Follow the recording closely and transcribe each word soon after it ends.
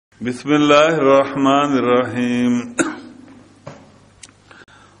بسم الله الرحمن الرحيم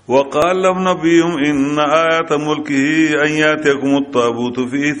وقال لهم نبيهم إن آية ملكه أن يأتيكم الطابوت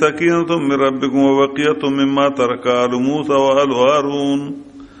فيه سكينة من ربكم وبقية مما ترك آل موسى وآل هارون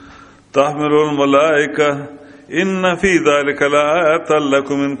تحمل الملائكة إن في ذلك لآية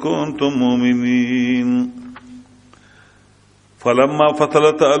لكم إن كنتم مؤمنين فلما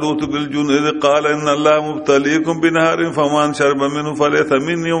فصل طالوت بالجنود قال إن الله مبتليكم بنهر فمن شرب منه فليس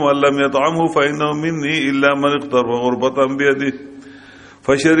مني ومن لم يطعمه فإنه مني إلا من اقترف غربة بيده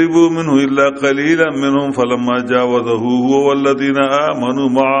فشربوا منه إلا قليلا منهم فلما جاوزه هو والذين آمنوا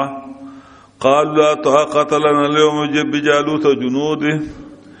معه قالوا لا طاقة لنا اليوم بجالوت جنوده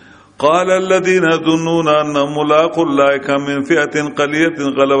قال الذين يظنون أنهم ملاقو الله كم من فئة قليلة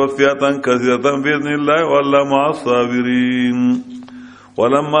غلبت فئة كثيرة بإذن الله والله مع الصابرين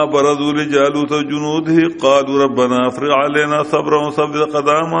ولما برزوا لجالوت جنوده قالوا ربنا افرغ علينا صبرا وثبت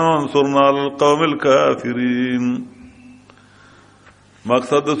قدامنا وانصرنا على القوم الكافرين.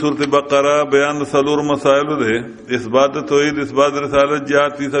 مقصد سورة بقرہ بیان سلور مسائل دے اثبات توحید اثبات رسالت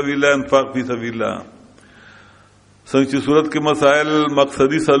جہاد فی سبیل اللہ انفاق فی سبیل اللہ سنگچی صورت کے مسائل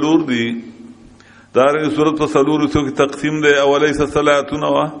مقصدی سلور دی دارنگی صورت پر سلور اسو کی تقسیم دے اولیسا صلاحتون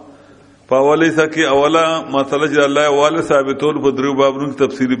ہوا پا اولیسا کی اولا مسئلہ جل اللہ والی ثابتون پر دریو بابنوں کی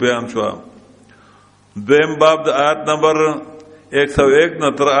تفسیری بیان شوا دویم باب دا آیت نمبر 101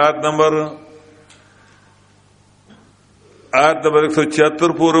 نتر آیت نمبر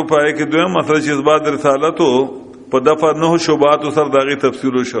 176 پورو پائے کہ دویم مسئلہ چیز بعد رسالتو پا دفع 9 شبات و سر داغی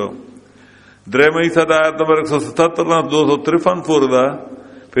تفسیرو شو درم ایسا دا آیت نمبر 177 نا 253 پور دا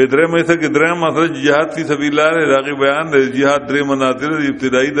پھر درم ایسا کہ درم مسئلہ جہاد فی سبیل اللہ ہے داغی بیان دے جہاد درم مناظر دے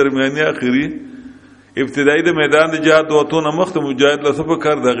ابتدائی درمیانی آخری ابتدائی دے میدان دے جہاد دواتون مخت مجاہد لسپ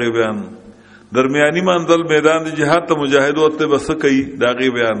کر داغی بیان درمیانی منزل میدان دے جہاد تا مجاہد وقت بس کئی داغی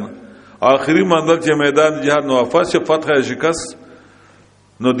بیان آخری منزل چه میدان جهاد نوافذ چه فتح شکست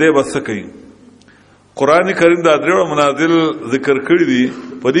نو دے بس کئی قرآن کریم دا دریو منازل ذکر کردی دی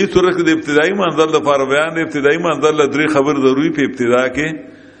پا دی صورت که دا ابتدائی منزل دا پار بیان دا ابتدائی منزل دا دری خبر ضروری پی ابتدا کے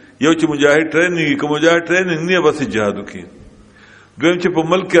یو چه مجاہد ٹریننگی که مجاہد ٹریننگ نی بس جهادو کی دویم چه پا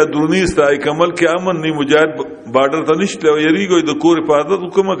ملک درونی استائی که ملک امن نی مجاہد بارڈر تا نشت لے یری گوی دا کور حفاظت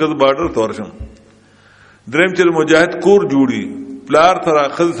حکم که بارڈر تورشم دریم چه مجاہد کور جوڑی پلار سره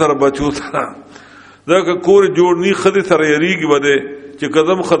خد سره بچو سره دا که کور جوړ نی خد سره یریږي بده چې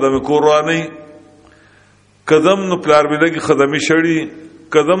قدم خدمه کور وانی قدم نو پلار ملګي خدمه شړی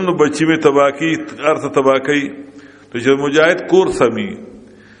قدم نو بچی می تباکی ارث تباکی تو چې مجاهد کور سمي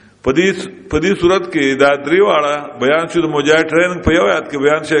پدی صورت کې دا دریو واړه بیان شو د مجاهد ټریننګ په یو یاد کې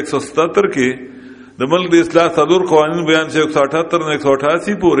بیان شو 177 کې د ملک د اصلاح صدور قوانین بیان شو 178 نه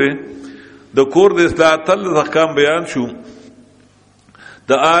 188 پورې د کور د اصلاح تل احکام بیان شو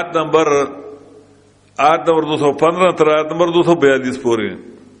دا آیت نمبر 215 تر آیت نمبر 242 پوری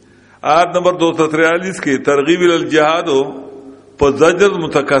آیت نمبر 243 کی ترغیب الجہاد پا زجر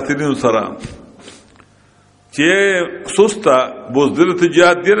متکاثرین سرا چه سستا بوزدل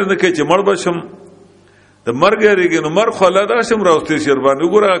تجہاد دیر نکے چه مر بشم دا مر گئی ریگی نو مر خوالا داشم راوستی شربانی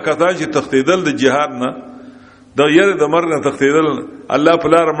اگرا کسان چه تختیدل دا جہاد نا دا یر دا مر نا تختیدل اللہ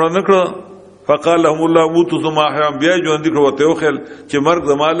پلا رمنا نکڑا فقال لهم الله موتوا ثم احياهم بیا جو اندی کړو ته خل چې مرګ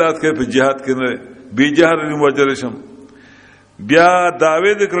زمالات کې په jihad کې نه بي جهر موجلشم بیا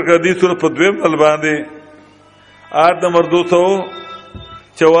داوی ذکر کړ دي سورۃ په دویم ال باندې آیت نمبر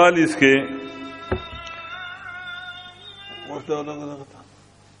 244 کې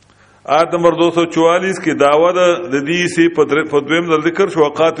آیت نمبر 244 کې داوا د دې سي په دویم ال ذکر شو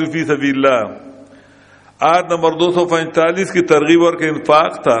قاتل فی سبیل الله آیت نمبر 245 کې ترغیب ورکې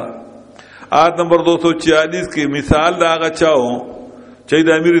انفاق تھا آیت نمبر 246 کی مثال دا آغا چاہو چاہی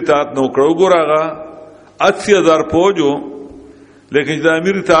دا امیر اطاعت نو کرو گور آغا 80,000 پوجو لیکن دا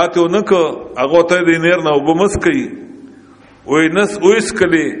امیر اطاعت ہو نکو آغا تای دا نیر نو بمس کئی اوی نس اویس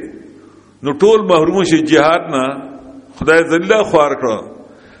کلی نو ٹول محروم شی جہاد نا خدای ذلہ خوار کرو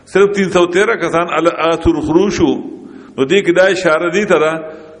صرف 313 کسان آسور خروشو نو دیکھ دا اشارہ دی ترہ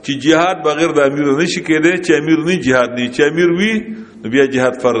چی جہاد بغیر دا امیر نشی کے دے چی امیر نی جہاد نی چی امیر وی نو بیا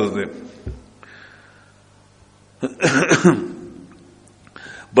جہاد فرض دے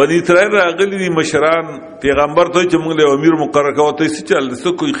بنی اسرائیل راغلی دی مشران پیغمبر ته چې موږ له امیر مقرر کوو ته څه چل څه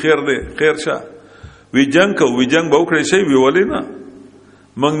کوئی خیر دی خیر شه وی جنگ کو وی جنگ به وکړي شي وی ولې نه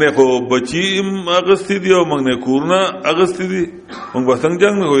موږ نه خو بچی اغستی دی او موږ نه کورنا اغستی دی موږ به څنګه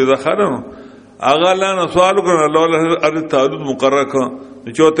جنگ کوو دا خارو اغه لانا سوال کړه الله ار تعلق مقرر کړه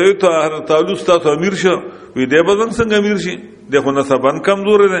چې ته ته تعلق تاسو امیر شه وی دی به څنګه امیر شي دغه نسبن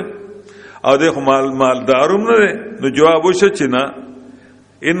کمزور دی او دغه مالداروم نه نو جواب وشو چې نه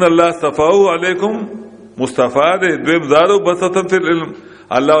ان الله استفاو علیکم مصطفی دې دویم زادو بسطن فی العلم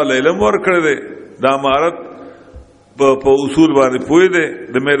الله ول علم ورکړه دې د امارت په اصول باندې پوی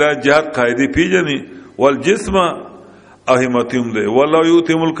دې د میدان جهاد قاعده پیژني والجسم اهمتهم دې والله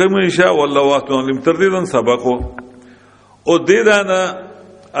یؤتی ملک من یشاء والله واسع علیم تردیدن سبقو او دې دانا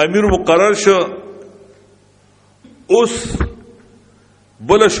امیر مقرر شو اوس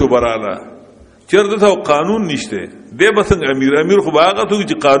بل شو براله چرته ته قانون نشته دې بسنګ امیر خو باغه ته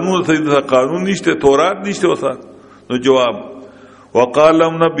چې قانون سید قانون نشته تورات نشته وسه نو جواب وقال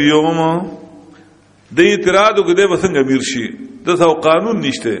لهم نبيهم دې اعتراض وکړي بسنګ امیر شي دغه قانون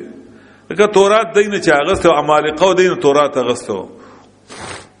نشته که تورات دینه چې اغسته عمالقه دینه تورات اغسته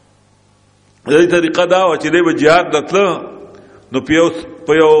دې طریقه دا و چې دې به jihad دتل نو پیو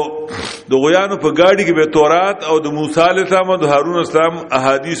د غیانو په گاډي کې به تورات او د موسی علیه السلام او د هارون السلام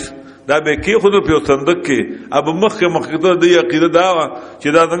احادیث دا به کې خود په صندوق کې اب مخه ته د عقیده دا چې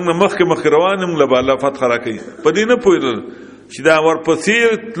دا څنګه مخه روانم له بالا فتح راکې په دې نه پوهیدل چې دا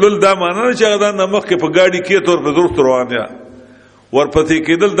ورپسې تلل دا معنی چې دا مخه په گاډي کې تور په ضرورت روان یا ورپسې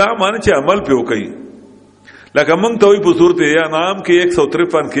کېدل دا معنی چې عمل په وکړي لکه موږ ته په صورت یا نام کې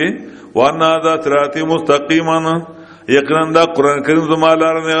 153 کې وانا ذا صراط مستقیما یقینا دا قران کریم زما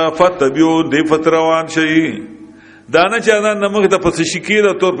لار نه فتبیو دی فتروان شي دانه چې دا نمک ته پس شکی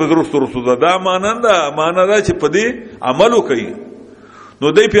دا تور په ضرورت رسول دا معنا دا چې په دې عمل وکړي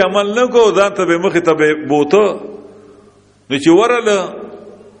نو دې په عمل نه کو ځان ته به مخ ته بوته نو چې ورله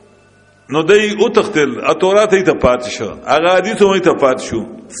نو دې او تختل اتورات ته پات شو هغه حدیث مې ته پات شو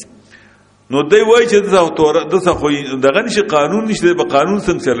نو دې وای چې دا تورات د څه خو دغه نشي قانون نشته په قانون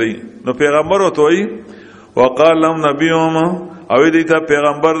څنګه چلای نو پیغمبر وته وای وقال لهم نبيهم او دې ته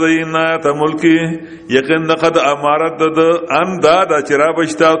پیغمبر دې نه ته ملکی یقین قد امارت د ان دا چر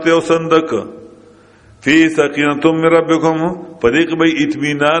بشتا ته صندوق فی سکینه من ربکم پدې کې به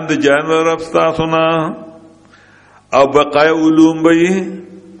اطمینان د جانور رب تاسو نه او بقای علوم به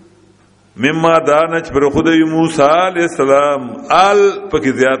مما دانچ پر خدای موسی علیہ السلام آل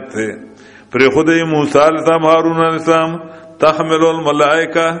پکې زیات थे پر خدای موسی علیہ السلام هارون علیہ السلام تحمل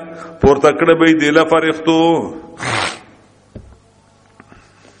الملائکه پور تکړه به دیلا فرښتو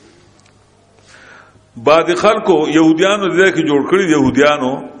بعد خلکو يهوديانو دې کې جوړ کړی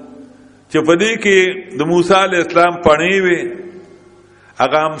يهوديانو چې په دې کې د موسی عليه السلام پڼې وي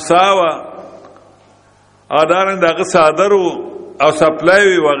هغه امساوا ادارن دغه صادرو او سپلای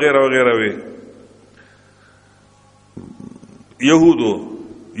وي وغیرہ وغیرہ وي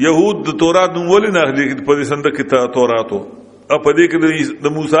يهود د تورات نوم ولې نه اخلي په دې سند کې توراتو او په دې کې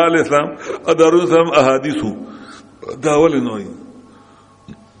د موسی عليه السلام ادارو سم احادیثو دا ولې نه وي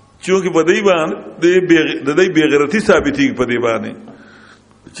چونکه په دې باندې د دې بیغیرتی ثابتي په دې باندې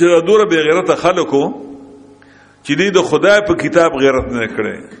چې دوره بیغیرت خلکو چې دې د خدای په کتاب غیرت نه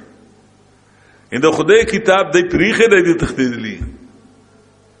کړي ان د خدای کتاب د پریخه د دې تختیدلی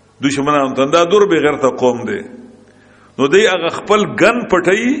دشمنان ته دا دوره بیغیرت قوم دی نو دې هغه خپل ګن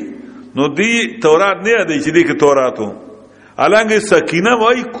پټي نو دې تورات نه دی چې دې کې توراتو الانګه سکینه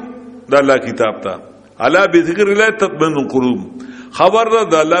وای د الله کتاب ته الا بذکر الله تطمئن القلوب خبر دا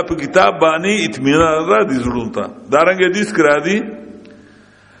د الله په کتاب باندې اطمینان را دي زړون ته دارنګ حدیث کرا دي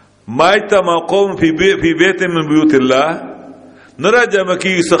مایت مقوم فی بیت من بیوت الله نرا جمع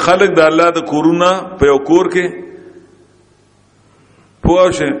کی خلق د الله د کورونه په یو کور کې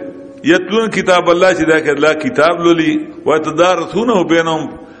پوښه یتلون کتاب الله چې دا کې الله کتاب لولي و تدارسونه بینهم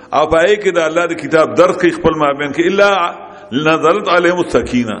او پای کې د الله د کتاب درس کې خپل مابین کې الا نزلت علیهم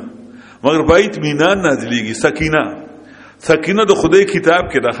السکینه مگر پای اطمینان نازلېږي سکینه د خدای کتاب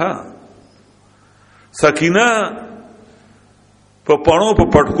کې ده سکینه په پړو په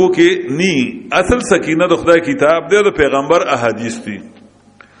پټکو کې ني اصل سکینه د خدای کتاب دی د پیغمبر احادیث دي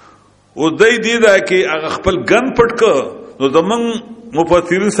او دای دی دا کې هغه خپل ګن پټک نو زمون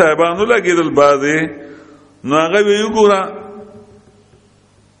مفسرین صاحبانو لګیدل بازه نو هغه وی ګورا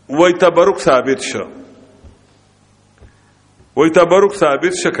وای تبرک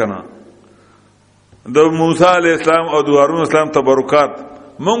ثابت شکنه د موسی علیہ السلام او د هارون السلام تبرکات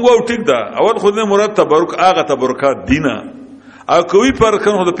مونږ وو ټیک دا اول خو نه مراد تبرک هغه تبرکات دینه او کوي پر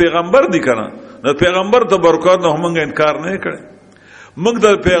کنه د پیغمبر دی کنه د پیغمبر تبرکات نه مونږ انکار نه کړ مونږ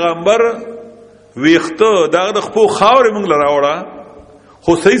د پیغمبر ویخته دغه خپل خاور مونږ لراوړه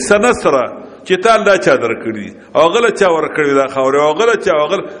خو صحیح سند سره چې تعالی چا درکړي او غلط چا ورکړي دا خاور او غلط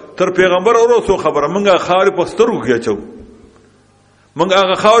چا تر پیغمبر اورو خبره مونږه خاور په سترګو کې اچو منګ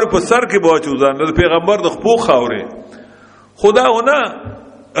هغه خاور په سر کې بوچو ځان د پیغمبر د خپل خاورې خدا ونه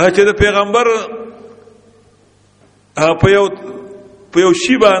چې د پیغمبر په یو په یو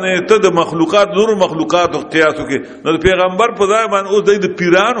شی باندې ته د مخلوقات نور مخلوقات قیاس وکې نو پیغمبر په ځای باندې اوس د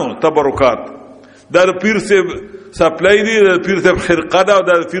پیرانو تبرکات دا پیر سے سپلای دی پیر سے خرقه دا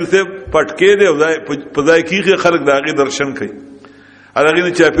د پیر سے پټکې دی او په ځای کې خلک داغي درشن کوي هغه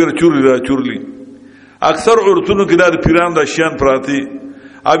نه چا پیر چورلی اکثر عورتونو کې د پیران د شیان پراتی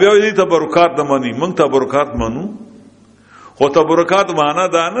بیا دې تبرکات نه مانی موږ تبرکات مانو خو تبرکات معنا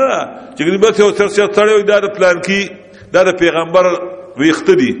دا نه چې بس یو څه څړې د پلان کې د پیغمبر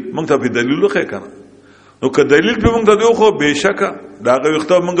ویخته دي موږ ته په دلیل خو کنه نو که دلیل په موږ ته دی خو بهشکه دا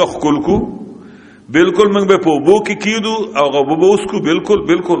ویخته موږ خپل کو بالکل موږ به په بو کې کیدو او غو اوس کو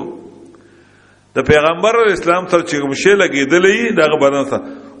بالکل د پیغمبر اسلام سره چې کوم شی لګیدلې دا غبرن سره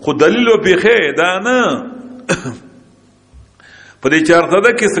خو دلیل په خې دا نه په دې چارته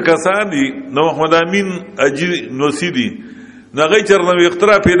ده کې څه کسان دي نو محمد امین اجي نوسی دي نغې چرنه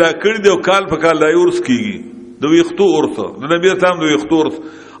اختراع پیدا کړی دی او کال په کال لای ورس کیږي د ویختو ورته د نبی اسلام د ویختو ورس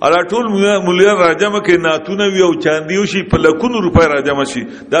الا ټول مليان راجمه کې ناتونه وی او چاندیو شي په لکونو روپۍ راجمه شي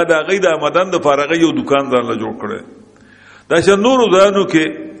دا د غي د آمدن د فارغه یو دکاندار له جوړ کړي دا چې نورو دانو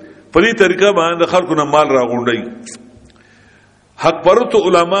کې په دې طریقه باندې خلکو نه مال راغونډي حق پرت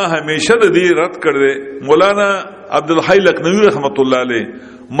علما همیشه د دې رد کړي مولانا عبد الحی لکنوی رحمت الله علیه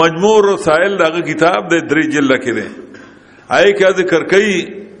مجموع رسائل دغه کتاب د 3 جلد کې ده آی کې ذکر کوي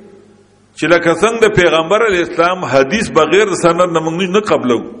چې لکه څنګه د پیغمبر اسلام حدیث بغیر د سند نه موږ نه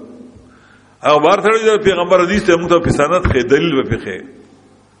قبلو او بار ته د پیغمبر حدیث ته موږ په سند کې دلیل به پخې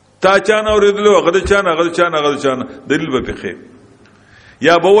تا چانه اوریدلو هغه چانه دلیل به پخې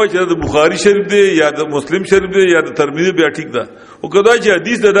یا به وای چې د بخاری شریف دی یا د مسلم شریف دی یا د ترمذی بیا ټیک ده او کدا چې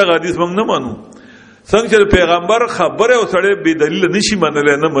حدیث دغه حدیث موږ نه مانو څنګه چې پیغمبر خبره او سړی به دلیل نشي منل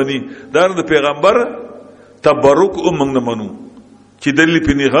نه مني دا د پیغمبر تبرک موږ نه منو چې دلیل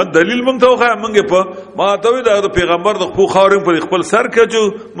پینې غا دلیل موږ ته خو موږ په ما ته د پیغمبر د خپل خاورم پر خپل سر کېجو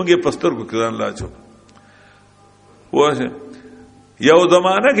موږ پستر کو کړان لاچو واشه یو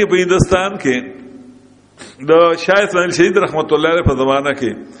زمانہ کې په هندستان کې د شاه اسماعیل شهید رحمت الله علیه په زمانہ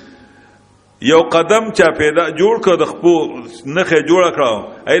کې یو قدم چا پیدا جوړ کړ د خپل نخې جوړ کړو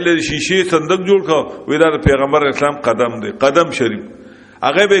ایله شیشې صندوق جوړ کړ وې دا پیغمبر اسلام قدم دی قدم شریف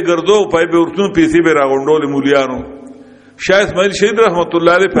هغه به ګرځو پای به ورتون پیسې به راغونډول مولیانو شاه اسماعیل شهید رحمت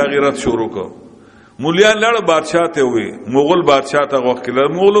الله علیه په غیرت شروع کړ مولیان لړ بادشاہ ته وي مغول بادشاہ ته وکیل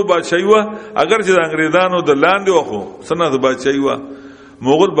مغول بادشاہي وا اگر چې انګريزانو د لاندې وخو سنت بادشاہي وا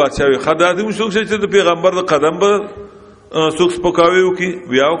مغول بادشاہ خدای دې څوک چې د پیغمبر د قدم به څوک سپکاوي وکي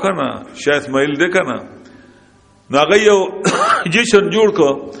ویاو کنه شاه اسماعیل دې کنه ناغه یو جشن جوړ کو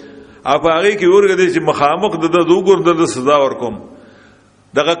اپ هغه کې ورګه چې مخامخ د دوګور د سزا ورکوم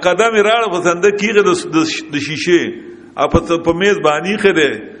دغه قدم راړ پسند کیږي د شیشه اپ په میز باندې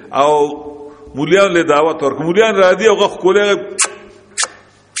خره او مولیان له دعوت ورکوم مولیان را دي او غخ کوله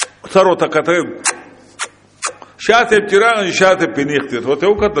سر او تکته شاته چراغ شاته پنیخته ته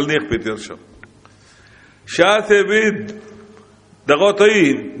او کتل نیخ پتیر شو شاته به دغه ته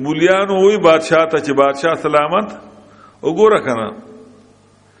مولیان وې بادشاہ ته چې بادشاہ سلامت وګوره کنه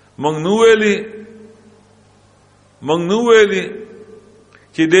مونږ نو ویلي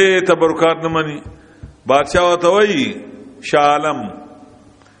چې دې تبرکات نه مني بادشاہ وته وای شاه عالم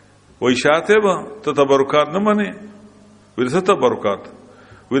وای شاته به ته تبرکات نه مني ورسته تبرکات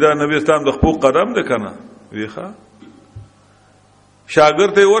ودا نبی اسلام د خپل قدم ده کنه ویخه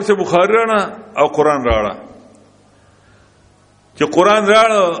شاګرد ته ورشه بخاری راړه او قران راړه چې قران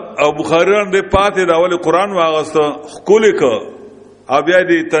راړه او بخاری راړه د پاتې دا ول قران واغسته خولې ک بیا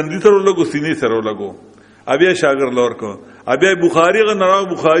دې تندې سره لګو سینې سره لګو بیا شاګرد لور کو بیا بخاری غ نه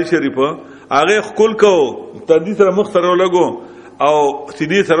بخاری شریف هغه خول کو تندې سره مخ سره لګو او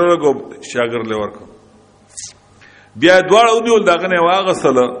سینې سره لګو شاګرد لور کو بیا دواړه ونیول دغه نه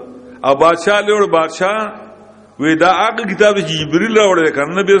واغسته او بادشاہ له بادشاہ وې دا هغه کتاب چې جبرئیل راوړل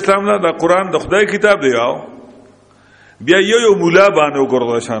کړه نبی اسلام دا د قران د خدای کتاب دی یاو بیا یو مولا باندې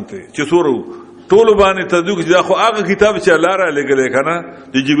وګورل شانته چې سورو ټول باندې تصدیق دا خو هغه کتاب چې الله را لګلې کنه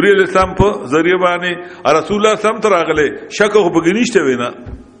د جبرئیل اسلام په ذریعہ باندې رسول الله اسلام تر راغله شک خو بګنيشته وینا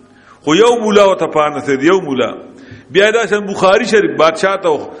خو یو مولا او ته پانه سي یو مولا بیا دا شن بخاری شریف بادشاہ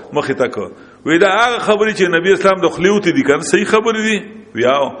ته مخه تک وې دا هغه خبرې چې نبی اسلام د خلیوت دي کنه صحیح خبرې دي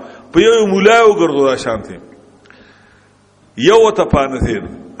ویاو په یو مولا وګرځول شانته یو ته پانه سي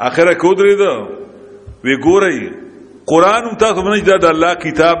اخره کو درې دا وی ګورئ قرآن تاسو منځ د الله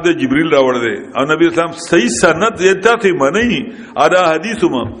کتاب د جبرئیل راوړ دی او نبی اسلام صحیح سند یې ته منئ ادا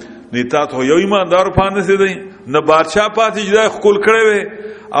حدیثما نه تاسو یو ایماندار پانه سي دی نه بادشاہ پاتې جدا خپل کړي وي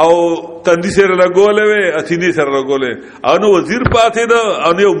او تندې سره لګولې وي اثینې سره لګولې او نو وزیر پاتې ده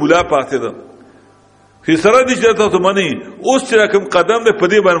او نو مولا پاتې ده فی سره دي چې تاسو منی اوس چې کوم قدم ده په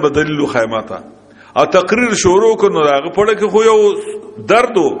دې باندې بدلیل خیماته او تقریر شروع کړو هغه پړه کې خو یو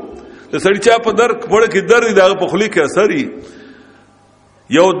درد و د سړی چا په درد پړه کې درد دغه په خلی کې اثرې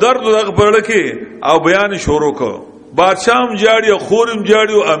یو درد دغه پړه کې او بیان شروع کړو بادشاہم جاړي او خورم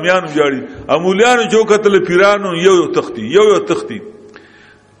جاړي او امیان جاړي امولیان جو کتل پیرانو یو تختی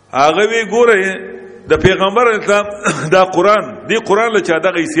هغه وی ګوره د پیغمبر اسلام دا قران دی قران له چا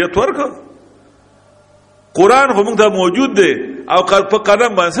دغه حیثیت ورکړ قران خو موږ ته موجود دی او په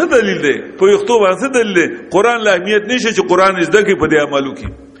قدم باندې دلیل دی په یختو باندې دلیل دی قران له اهمیت نشه چې قران زده کې په دې عملو کې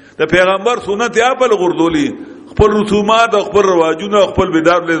د پیغمبر سنت یا په غردولی خپل رسومات او خپل رواجونه خپل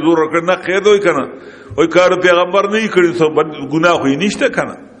بدعت له زور کړنه خیر دوی کنه وای کار پیغمبر نه کړی سو ګناه خو نشته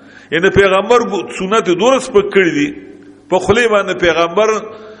کنه ان پیغمبر سنت دورس پک کړی دي په خلی باندې پیغمبر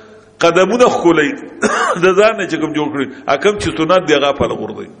قدمونه خولای د ځان نه چې کوم جوړ کړی اکم چې سنت دیغه په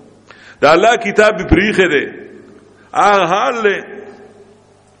غردوی دا الله کتاب پریخه ده هغه حال له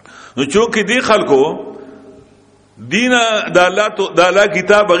نو چونکه دی خلکو دین د الله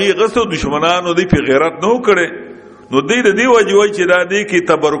کتاب هغه غسو دشمنانو دی په غیرت نو کړي نو دی وجوي چې دا دی کې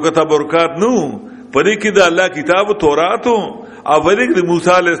تبرکات نو پدې کې د الله کتاب تورات او پدې کې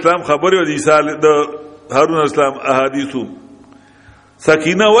موسی علی السلام خبره او عیسی د هارون السلام احادیثو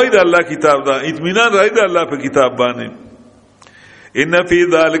سکینه وای د الله کتاب دا اطمینان راځي د الله په کتاب باندې ان فی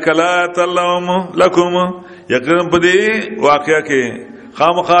ذلک لآیات لکم یقینا په دې واقعیا کې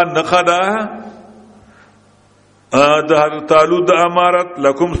خامخا نخدا د هر تعلق د امارت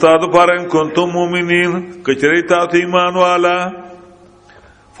لکم صاد فارن کنتم مؤمنین کچری تاسو ایمان والا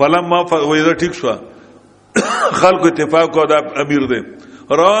فلما ویذا ټیک شو خلق اتفاق کو د امیر دی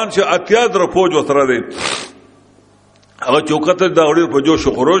روان شه اتیا در فوج وسره دی هغه چوکته د اوري په جوش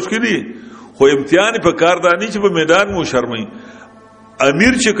خروج کړي خو امتحان په کاردانی چې په میدان مو شرمای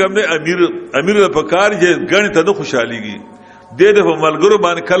امیر چې کوم دی امیر په کار چې غنی ته خوشاليږي د ملګرو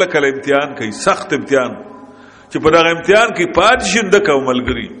باندې کله کله امتحان کوي سخت امتحان چې په دغه امتحان کې پاتې شند کوم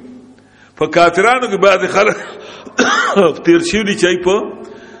ملګری په کافرانو کې بعد خلک تیر شي دي چې په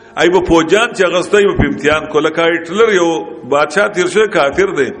ایبه فوجان چې غستای په امتحان کوله کایټلر یو بادشاہ تیر شو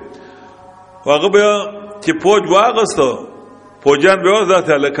کافر دی هغه به چې فوج واغسته فوجان به ذات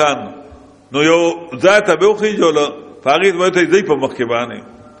الکان نو یو ذات به خو جوړه فقید وای ته دی په مخ کې باندې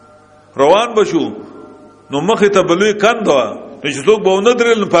روان بشو نو مخ ته بلوي کندوا چې څوک به نه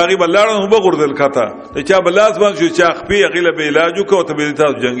درل پاغي بلاړ نو به غردل کاته ته چا بلاس باندې شو چا خپي غیله به علاج وکړو ته به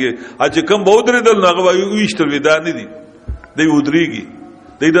تاسو جنگي اچې کم به درل نو هغه ویشتل ودا نه دي دی ودريږي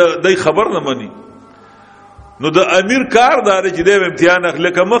دی خبر نه مني نو د امیر کار دار چې د امتحان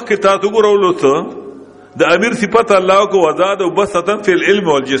اخلي مخ کې تاسو ګورولو ته د امیر صفات الله کو وزاد او بسطن فی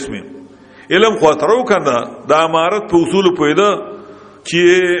العلم والجسم علم خاطرو کنه د امارت په اصول پیدا چې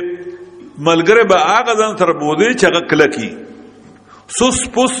ملګری به هغه ځان سره بودی چې هغه کلکی سوس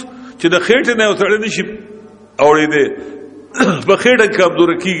پوس چې د خېټه نه وسړی نشي اورېده په خېټه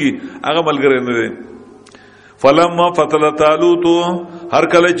کمزور کیږي هغه ملګری نه دی فلما فتل طالوت هر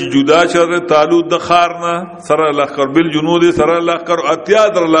کله چې جدا شو طالوت د خار نه سره لخر بل جنود سره لخر اتیا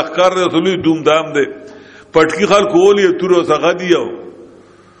در لخر رسولي دوم دام دی پټکی خلک ولې تور څنګه دیو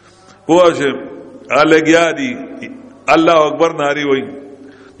واشه الګیا دی الله اکبر ناری وای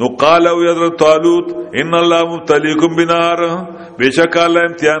نو قال او حضرت طالوت ان الله مبتليكم بنار بشک الله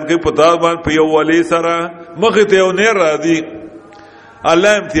امتحان کوي پتا باندې په یو ولی سره مخ ته یو نه را دي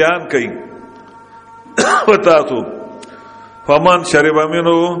الله امتحان کوي پتا تو فمن شرب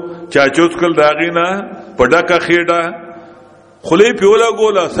منو چاچوس کل داغینا پډا کا خېډا خلی پیولا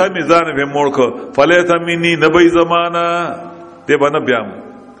ګولا سم میزان به موړک فلیت منی نبی زمانہ دې باندې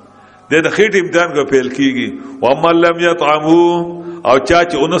بیام د خېټ امتحان کو فیل کیږي و اما لم يطعمه او چا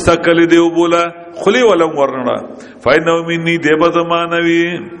چې اون سکل دی وبولا خلی ولم ورنړه فینو منی دیبه زمانوی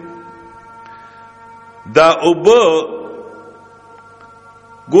دا اوب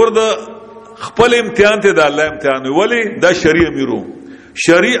ګورد خپل امتحان ته د الله امتحان ولی دا شریع امیرو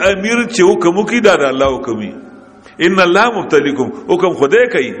شریع امیر چې حکم کوي دا د الله حکمي ان الله مبتلیکم حکم خدای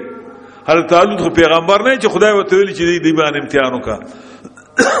کوي هر تعلق پیغمبر نه چې خدای وته ویل چې دی باندې امتحان وکړه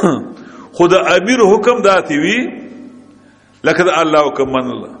خدا امیر حکم داتی وی لکه الله حکم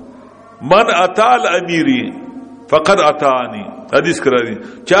من اطاع امیری فقد اطاعنی حدیث کرا دی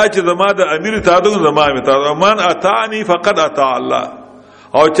چا چې زما د امیر اطاعت زما اطاعت من اطاعنی فقد اطاع الله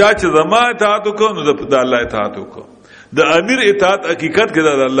او چا چې زما اطاعت کو نو د الله اطاعت کو د امیر اطاعت حقیقت کې د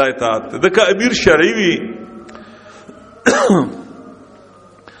الله اطاعت د کا امیر شرعي وی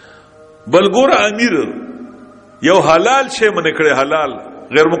بلګور امیر یو حلال شی منه کړي حلال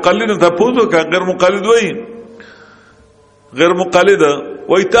غیر مقلد ته پوزو کا غیر مقلد وای غیر مقلد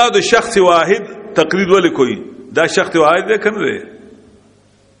وای تا د شخص واحد تقلید ولې کوي دا شخص واحد دی کنه دی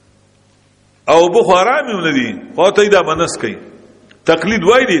او بخارا مې ولدي خو ته دا منس کوي تقلید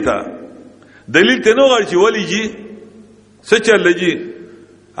وای دی تا دلیل ته نو غړي چې ولی جی څه چل جی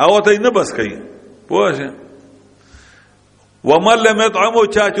او ته نه بس کوي پوه ومن لم يطعموا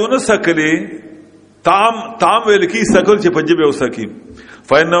چاچونه سکلی طعام ویل کی سکل چې پنجبه وسکی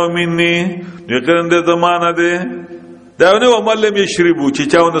فإنه مني یقینا د زمانه ده دا نه ومن لم يشربوا چې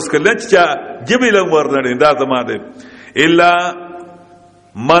چاونه سکل چې جبه لم ورنړي دا زمانه الا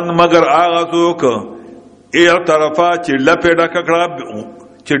من مگر آغا څوک اعترفا چې لپې ډکه کړه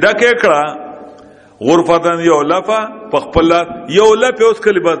چې ډکه کړه غرفتن یو لفه په خپل یو لپې اوس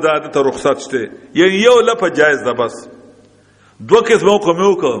کلی بس دا ته رخصت شته یعنی یو لپه جایز ده بس دو قسمو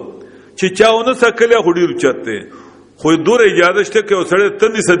کومو کو چې چاونه سکله خډیر چته خو دور اجازه شته کې وسړی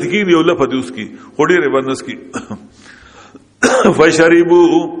تندې صدقې یو لپه دی اوس کی خډیر بنس کی فشربو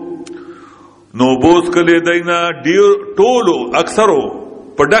نو بوس کله دینا ډیر ټولو اکثرو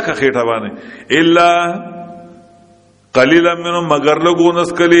په ډکه خېټه باندې الا قلیلا منهم مگر لګونس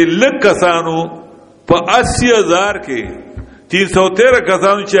کله لک کسانو په 80000 کې 313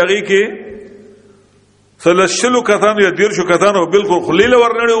 کسانو چې هغه کې سلشلو کسانو یا دیرشو کسانو بالکل خلیل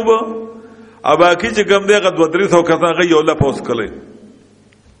ورنړي وبا ابا کی چې کم دی غد 300 کسان غي یو لا پوس کله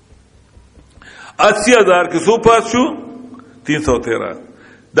 80000 کې سو پاس شو 313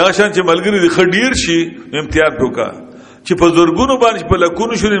 دا شان چې ملګری د خډیر شي امتحان وکا چې په زورګونو باندې په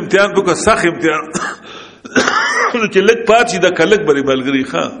لکونو شو امتحان وکا سخت امتحان چې لک پات شي د کلک بری ملګری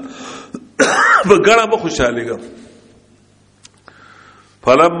ښا په ګړه به خوشاله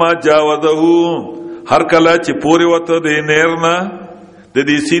فلما جاوزه هر کله چې پوری وته د نهرنا د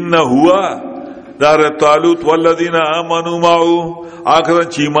دې سین هوا دار طالوت والذین آمنوا معه اخر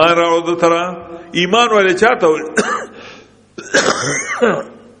چې ایمان راوړ د تر ایمان ولې چاته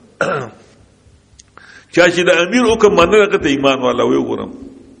چا چې د امیر حکم منل کته ایمان والا وي ګورم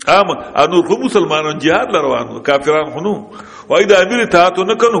انو خو مسلمانان jihad روانو کافرانو خنو وای د امیر اطاعت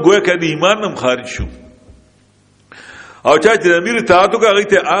نه کنو گویا کدي ایمان نم خارج شو او چا چې د امیر اطاعت کوي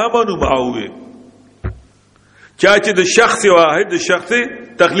ته امنو معه چا چې د شخص واحد د شخصي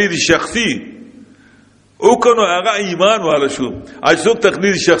تقلید شخصي او کنو هغه ایمان والا شو اجزو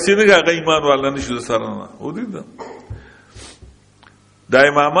تقلید شخصي نه هغه ایمان والا نشو سره نه او دي دا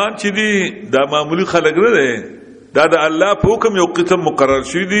امامان چې دي دا معمولی خلک نه دي دا د الله په حکم یو قسم مقرر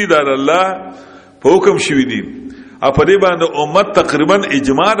شوی دي دا د الله په حکم شوی دي په دې باندې امت تقریبا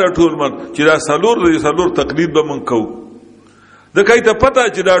اجماع راټول من چې دا سلور تقلید به من کو د کای ته پته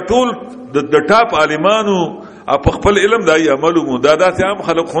چې دا ټول د ټاپ عالمانو په خپل علم دای عملو مو دا داسې عام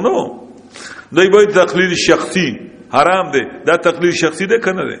خلک خونو دوی به تقلید شخصي حرام دي دا تقلید شخصي ده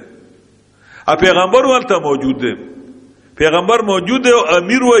کنه ده پیغمبر ولته موجود ده پیغمبر موجود ده او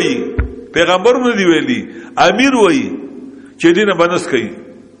امیر وای پیغمبر نه دی ویلي امیر وای چې دینه بنس کوي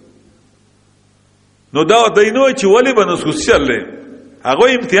نو دا دینو چې ولی بنس کوسله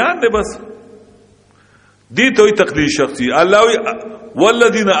هغه امتحان ده بس دي ته تقلید شخصي الله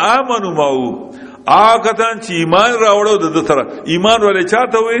والذین آمنوا معه آکتان چې ایمان راوړو د سره ایمان ولې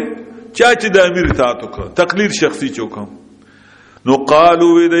چاته وي چا چې د امیر اطاعت وکړه تقلید شخصي چوکم نو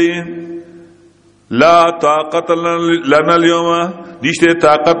قالو وی لا طاقت لنا اليوم نشته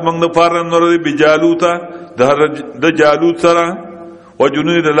طاقت موږ نه پاره نور دی بجالوتا د جالوت سره او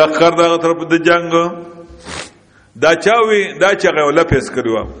جنود د لخر دغه طرف د جنگ دا چاوي دا چې ولا پیس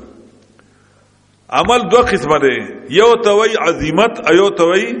کړو عمل دو قسمه دی یو توي عظمت ایو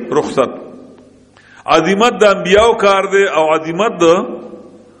توي رخصت عظمت د انبیاء کار دی او عظمت د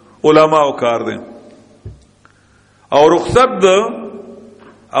علماء کار دی او رخصت د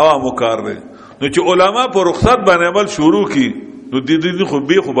عوام کار دی نو چې علما په رخصت باندې عمل شروع کی نو دې خو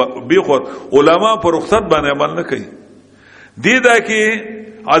به خو علما په رخصت باندې عمل نه کوي دې دا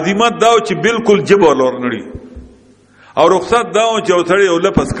کې عظمت دا چې بالکل جبر لور نړي او رخصت دا چې اوتړي او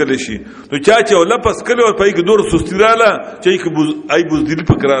لپس کله شي نو چې او لپس کله او پای کې دور سستی رااله چې ای بوزدل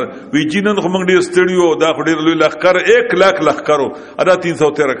پکړه وی جنن خو موږ ډیر ستړیو دا خو ډیر لوی لخر 1 लाख لخرو ادا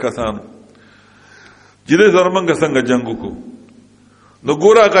 313 کسان جده زرمنګ څنګه جنگ کو نو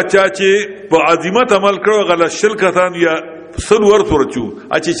ګورا کچا چې په عظمت عمل کړو غل شل کسان یا سل ورته ورچو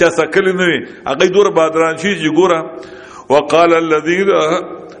اچي چا سکل نه هغه دور بادران شي چې ګورا وقال الذين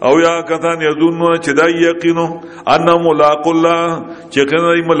او یا کسان یظنون چې دا یقینو ان ملاق الله چې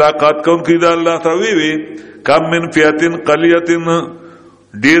کله ملاقات کوم کې دا الله تعالی وی کم من فیاتن قلیتن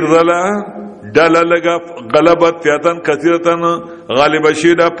ډیر زلا ډاله لگا غلبت فیاتن کثیرتن غالب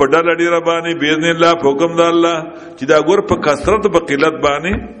شي دا په ډاله ډیر باندې باذن الله حکم د الله چې دا ګور په کثرت په قلت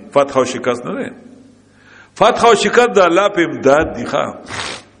باندې فتح او شکست نه ده فتح او شکست د الله په امداد دی ښا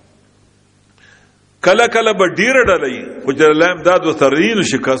کله کله به ډیره ډلې خو چې الله امداد وسره نو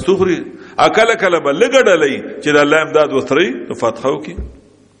شکست خوري کله کله به لږه ډلې چې د الله امداد وسره نو فتح وکړي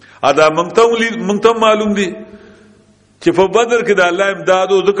دا موږ ته معلوم دي چې په بدر کې د الله امداد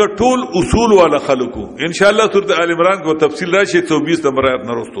او ذکر ټول اصول والا خلکو ان شاء الله سورۃ آل عمران کو تفصیل راشي 120 نمبر آیت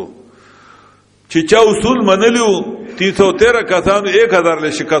نرستو چې چا اصول منلیو 313 کسانو 1000 له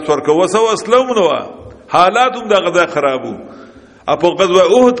شکست ورکو وسو اسلام نو حالات هم د غدا خرابو په غزوه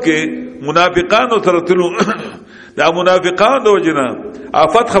احد کې منافقانو سره تلو دا منافقانو وجنا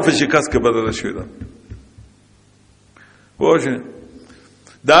فتح په شکست کې بدل شوی دا واشه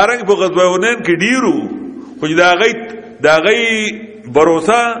دارنګ په غزوه احد کې ډیرو خو دا غي باور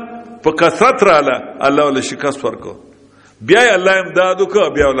په کثرت رااله الله ول شکست ورکو بیا الله امداد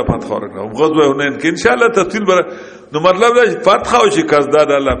وکړه بیا ول فتح ورکړه غزوه احد کې ان شاء الله تفصیل بر نو مطلب دا فتح او شکست دا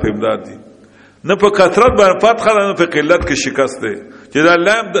الله په امداد دي نه په کثرت باندې فتح نه په قلت کې شکست ده چې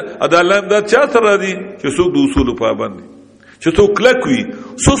دا الله امداد چا سره دي چې څوک د اصول پابند دي چې څوک کلک وي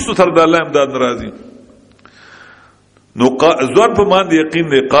سست سره د الله امداد ناراضي نو ځوان په مان یقین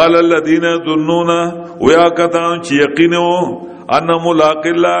دی قال الذين يظنون ويا کتان چې یقین وو ان ملاق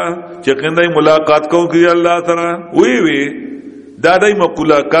الله چې کندای ملاقات کوي الله تعالی وی دا دای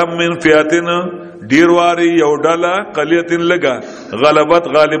مقوله کم من فیاتن ډیرواري یو ډاله قلیتن لگا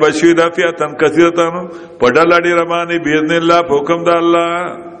غلبت غالب شي دا فیاتن کثیرتن په ډاله ډیر باندې باذن الله په حکم د الله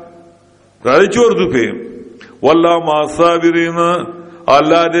راځي چور دوی والله ما صابرین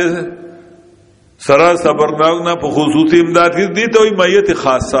الله دې سره صبرناک نه په خصوصي امداد کې دي ته مایت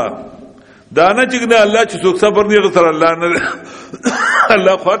خاصه دا نه چې نه الله چې څوک صبر نه غسر الله نه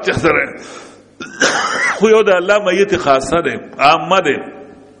الله خو چې سره خو یو د الله مایت خاصه ده عامه ده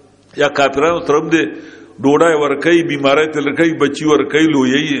یا کافرانو ترم ده ډوډۍ ورکي بیماری تل کوي بچي ورکي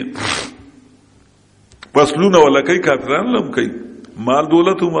لویي فصلونه ولکي کافرانو لم کوي مال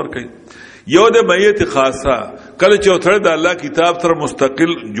دولت عمر کوي یو د مایت خاصه کله چې اوتره د الله کتاب سره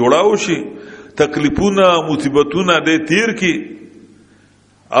مستقل جوړاو شي تکلیفونه مصیبتونه د تیر کی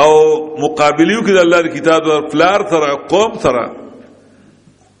او مقابلیو کې د الله کتاب او فلار سره قوم سره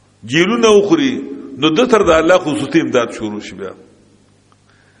جیلونه اخري نو د تر د الله خصوصي امداد شروع شي بیا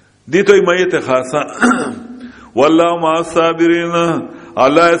دي ته مایت خاصه والله مع الصابرین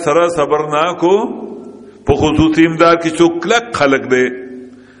الله سره صبر نه کو په خصوصي امداد کې څوک کلک خلق دی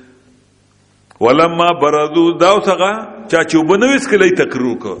ولما برزو داوسغه چا چې وبنويس کلی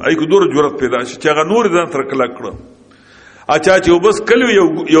تقریر کو ای کو دور جرأت پیدا شي چې هغه نور ځان تر کلک کړو اچھا چې وبس کلی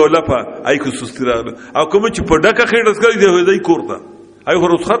یو لپا ای کو سستی راغله او کوم چې په ډکه خېډس کوي دی کوړه ای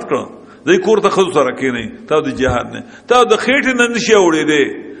خو رخصت کړو دی کوړه خو سره کې نه تا د جهاد نه تا د خېټ نه نشي وړې دی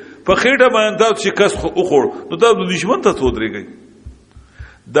په خېټه باندې تاسو شکست خو خور نو تاسو د دشمن ته ودرېږئ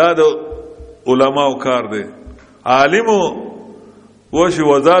دا د علماو کار دی عالمو وشي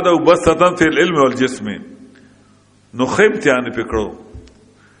وزاد او بسطن فی العلم والجسم نو خیبت یعنی پکړو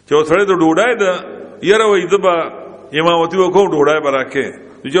چې اوسړه د ډوډۍ د یره وې دبا امامتي وکړو ډوډۍ براکه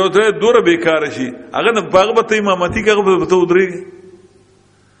چې اوسړه دوره بیکار شي هغه نه باغ به امامتي کوي به ته ودرېږي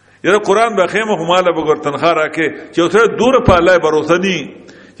یره قران به خیمه هماله بغور تنخواه راکه چې اوسړه دوره په الله باور ني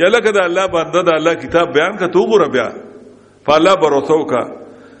چې الله کده الله بنده د الله کتاب بیان کا تو ګوره بیا په الله باور وکا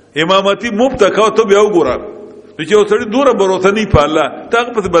امامتي مفت کا ته بیا وګوره چې اوسړه دوره باور ني په الله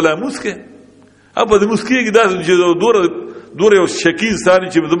تاغه په بلا مسکه اپا د مسکی کې دا چې دوره یو شکیل ساري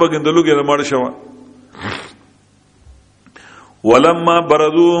چې د بګندلوګي نه مړ شو ولما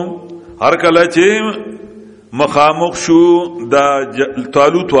بردو هر کله چې مخامخ شو دا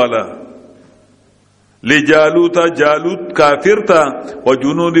طالوت والا لجالوت جالوت کافر تا و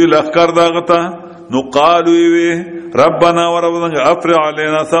جنود لخر داغتا نو قالو وی ربنا وربنا افرغ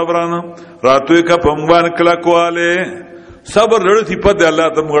علينا صبرا راتوي کا پمبان کلکواله صبر لړ صفات الله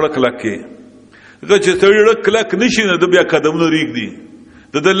ته مغړ کلکه دا چې سړی کلک نشي نه د بیا قدمونو ریګ دي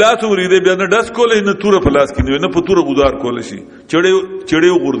د لاس ورې بیا نه داس کولې نه تور په لاس کې نه په تور غدار کول شي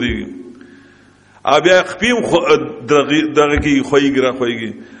چړې غردي بیا خپیم دغه کې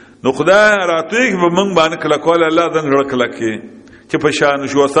خوېږي نو خدای راتوي به موږ باندې کلکول الله دنګ رړ کلکه چې په شان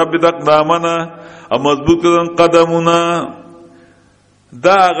شو ثبت دامنا او مضبوط قدمونه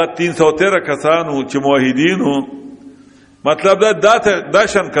دا غ 313 کسانو چې موحدینو مطلب دا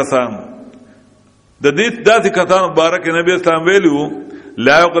شان کسان د دې داسې کسانو مبارک نبی اسلام ویلو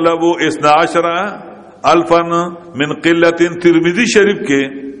لا يغلب 12000 من قله ترمذی شریف کې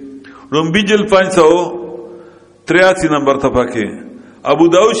رمبی جل 583 نمبر صفحه کې ابو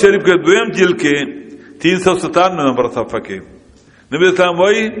داؤد شریف کې دویم جل کې 397 نمبر صفحه کې نبی اسلام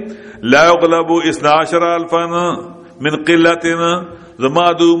وایي لا يغلب 12000 من قله زما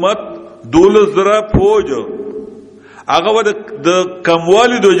د امت 12000 فوج هغه د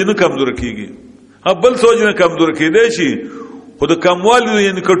کموالی د جن کمزور کیږي بل سوچ نه کمزور کېدای شي خو د کموالي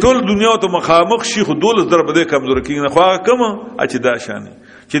یعنې که ټول دنیا ته مخامخ شي خو 12 زره به دی کمزور کېږي نه خو هغه کومه چې دا شانې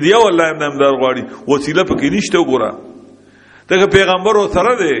چې د یو الله امداد غواړي وسیله پکې نشته وګوره دغه پیغمبر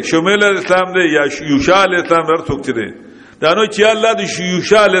سره دی شمیل اسلام دی یا یوشع علیه السلام هر څوک چې دی دا نو چې الله د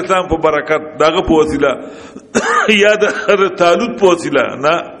یوشع علیه السلام په برکت دغه په وسیله یا د طالوت په وسیله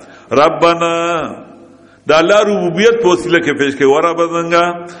نه ربنا دا الله ربوبیت په وسیله کې پیش کوي ورابنګا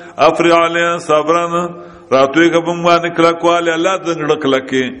افرغ علینا صبرا راتوی کبم باندې کلکواله الله دنګړه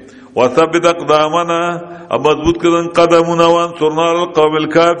کلکه وثبت اقدامنا مضبوط کړه قدمونه وانصرنا القوم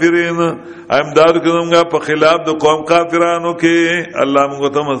الكافرين امداد کړه په خلاف د قوم کافرانو کې الله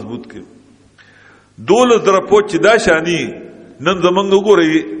موږ ته مضبوط کړي 12 پوچ دا شانی نن زمونږ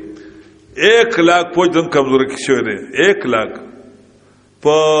وګورئ 1 लाख پوچ دم کمزور کې شوی دی 1 लाख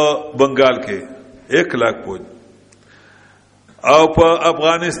په بنگال کې 1 लाख پوچ او په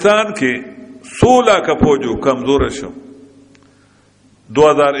افغانستان کې 16 کا فوجو کمزور شو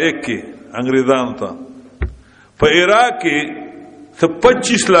 2001 کې انګریزانو ته په عراق کې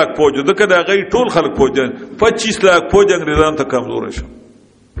 25 लाख فوجو دغه د غي ټول خلک فوجان 25 लाख فوج انګریزانو ته کمزور شو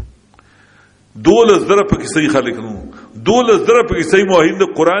 12 زره پکې صحیح خلک نو 12 زره پکې صحیح موحد د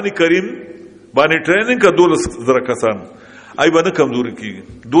قران کریم باندې ټریننګ کا 12 زره کسان آی باندې کمزوري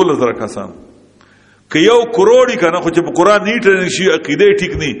کیږي 12 زره کسان که یو کروڑی کنه خو چې په قران نه ټریننګ شي عقیده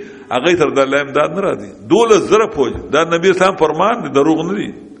ټیک نه هغه تر د الله امداد نه راځي 12 زره فوج دا نبی اسلام فرمان دی دروغ نه دي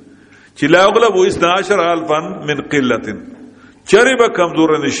چې لا اغلب 12000 من قله چری به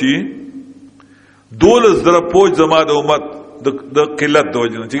کمزور نشي 12 زره فوج زما د امت د قلت د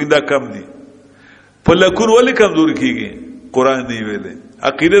وجه چې دا کم دي په لکون ولې کمزور کیږي قران نه ویلې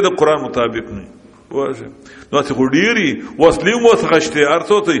عقیده د قران مطابق نه واشه نو څه خډيري وسلیم وسخشته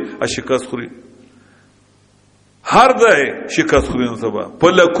ارڅوتي اشکاس خوري هر ځای شکست خوري نو سبا په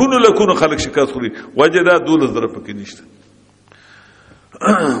لکونو خلک شکست خوري وجه دا 12 زره پکې نشته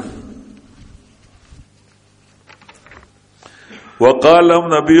وقال لهم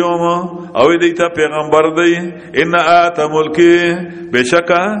نبيهم او دیتا پیغمبر دی ان آت ملکی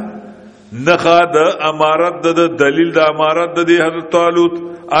بشکا نخا د امارت د دلیل د امارت د حضرت طالوت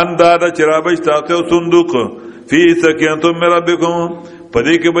انداده چرابش تاسو صندوق فی سکینتم من ربکم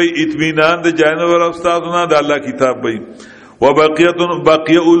پدې کې به اطمینان د جانور استادونه د الله کتاب به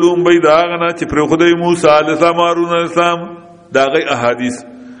وبقیه علوم به دا غنه چې پر خدای موسی علیه السلام هارون علیه السلام دا غي احادیث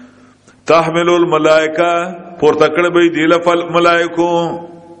تحمل الملائکه پورته کړه به دی لفل ملائکو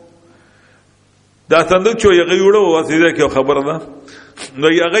دا صندوق چې یې وړو وسیله کې خبره ده نو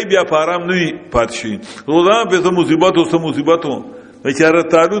یې بیا فارام نه پات شي روزانه به مصیبت او مصیبتو بیچاره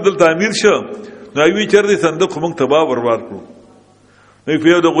تعالو دل تعمیر شو نو وی چر دې صندوق موږ تباہ برباد کړو نو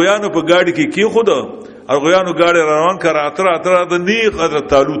په د غیانو په گاډي کې کی خود او غیانو گاډي روان کړه اتر د نیق حضرت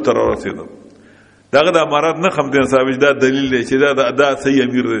تعالو تر رسیدو داغه د امارات نه خم دین صاحب دا دلیل دی چې دا صحیح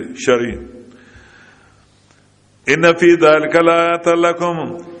امیر شرعي ان فی ذلک لآیات لکم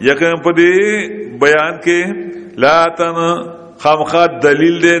یقین په دې بیان کې لا تن خامخات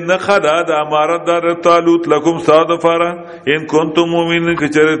دلیل دے نخدا دا امارت دار طالوت لکم صادفارا ان کنتم مومنین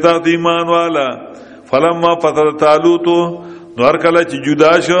کچرتا ایمان والا فلما فتر طالوتو نور کلا چی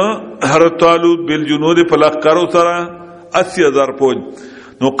جدا شو هر طالوت بالجنود پلخ کرو سرا 80,000 پوج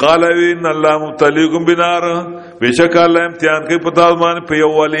نو قالوی ان اللہ مبتلیکم بنار بیشک اللہ امتحان کئی پتازمان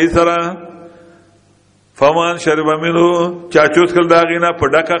پیوالی سرا فمان شرب منو چاچوس کل داغینا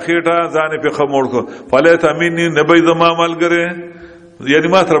پڑا کا خیٹا زانے پہ خموڑ کو فلیت امینی نبی زمان عمل کرے یعنی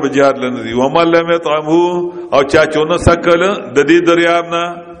ما سر بجہاد لندی ومال لم یطعمہو او چاچونا سکل ددی دریابنا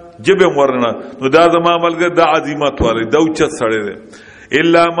جب ورنا نو دا زمان عمل کرے دا عظیمت والی دا اچت سڑے دے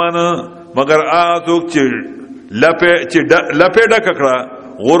اللہ من مگر آتوک چی لپے ڈا ککڑا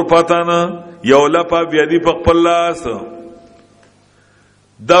غور پاتانا یو لپا بیادی پک پلاس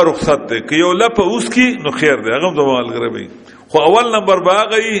دا رخصت ته که یو لپه اوس کی نو خیر دی هغه د مالګره وي خو اول نمبر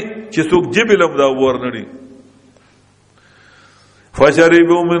باغی چې څوک جبلم دا ورنړي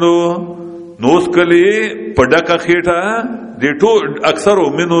فشربوا منو نوس کلی پډکا خېټه دی ټو اکثر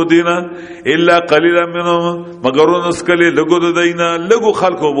منو دینا الا قليلا منو مگر نس کلی لګو د دینا لګو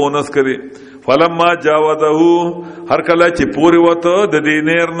خلکو بونس کړي فلما جاوده هر کله چې پوری وته د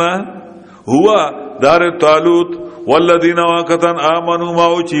دینرنا هوا دار طالوت والذین واقتن آمنوا ما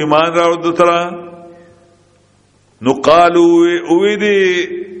او چی ایمان راو دترا نو قالو اویدی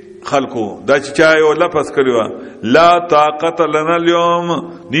خلقو دا چایو لپس کریوا لا طاقت لنا اليوم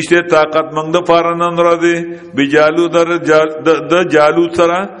نشته طاقت منگ دا فارنان را دی بجالو دا جالو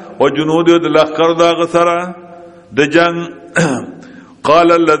سرا و جنود دا لخکر دا غسرا دا جنگ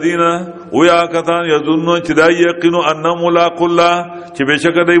قال الذین ویا کسان یظنون چې دا یقینو ان ملاق الله چې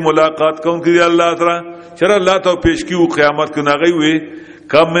بشک دی ملاقات کوم کې الله تعالی چر الله ته پیش کیو قیامت کې ناغي وي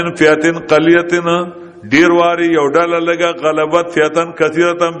کم من فیاتن قلیتن ډیر واری یو ډله لګه غلبت فیاتن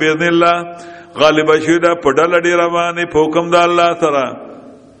کثیرتن باذن الله غالب شي دا په ډله ډیر باندې په حکم د الله سره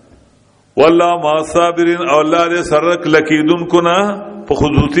والله ما صابرین او الله دې سرک لکیدون کنا په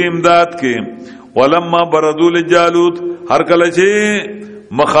خصوصي امداد کې ولما بردوا لجالوت هر کله چې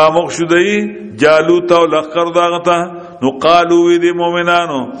مخامخ شودي جالوت او لخر داغتا نو قالو وی دي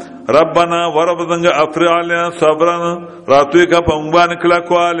مؤمنانو ربنا ورب زنګ افرع علينا صبرا راتوي کا پنګبان کلا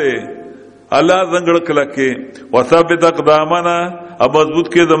کواله الله زنګړ کلا کې وثبت اقدامنا اب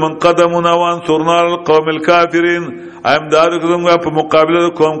مضبوط کې زمون قدمنا وان سرنا القوم الكافرين امداد کوم په مقابله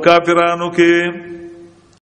قوم کافرانو کې